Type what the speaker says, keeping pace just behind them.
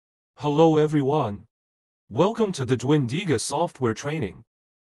Hello everyone. Welcome to the DWIN DGUS software training.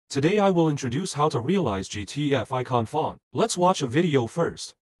 Today I will introduce how to realize GTF icon font. Let's watch a video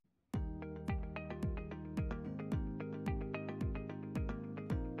first.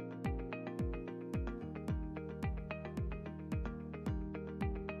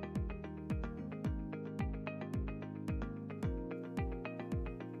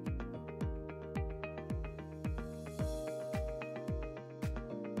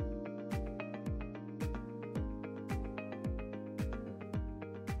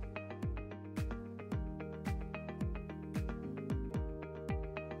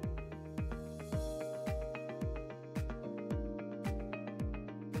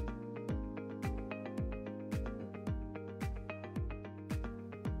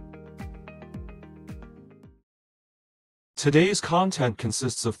 Today's content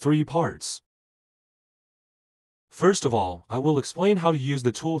consists of 3 parts. First of all, I will explain how to use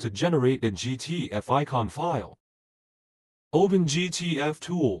the tool to generate a GTF icon file. Open GTF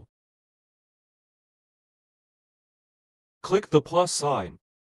tool. Click the plus sign.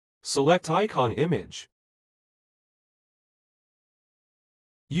 Select icon image.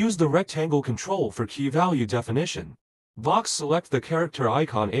 Use the rectangle control for key value definition. Box select the character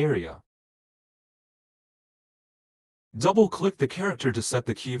icon area. Double-click the character to set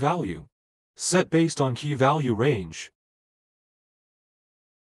the key value. Set based on key value range.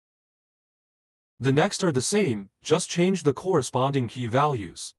 The next are the same, just change the corresponding key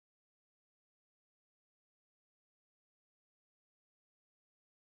values.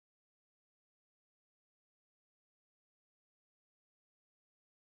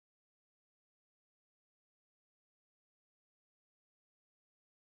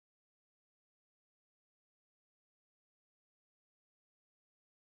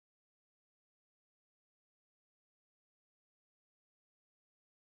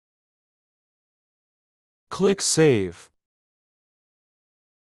 Click Save.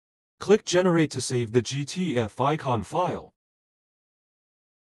 Click Generate to save the GTF icon file.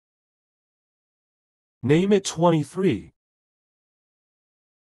 Name it 23.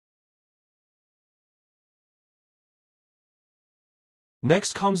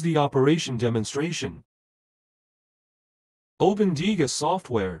 Next comes the operation demonstration. Open DGUS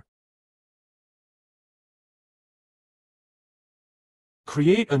software.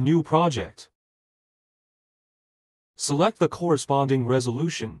 Create a new project. Select the corresponding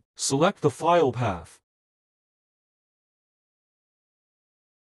resolution. Select the file path.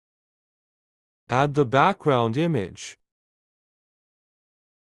 Add the background image.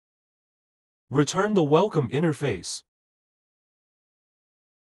 Return the welcome interface.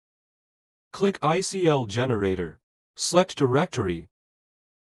 Click ICL generator. Select directory.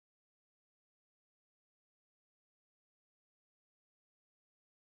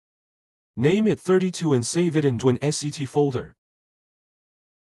 Name it 32 and save it in DWIN SET folder.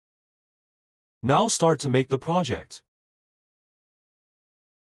 Now start to make the project.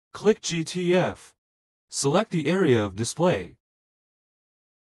 Click GTF. Select the area of display.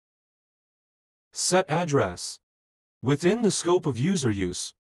 Set address. Within the scope of user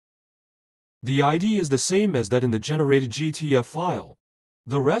use. The ID is the same as that in the generated GTF file.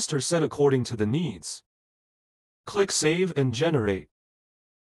 The rest are set according to the needs. Click Save and Generate.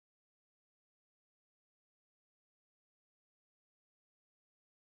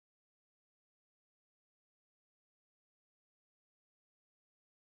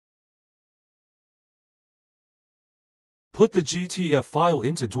 Put the GTF file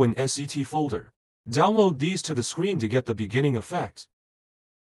into DWIN SET folder. Download these to the screen to get the beginning effect.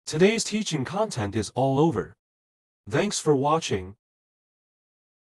 Today's teaching content is all over. Thanks for watching.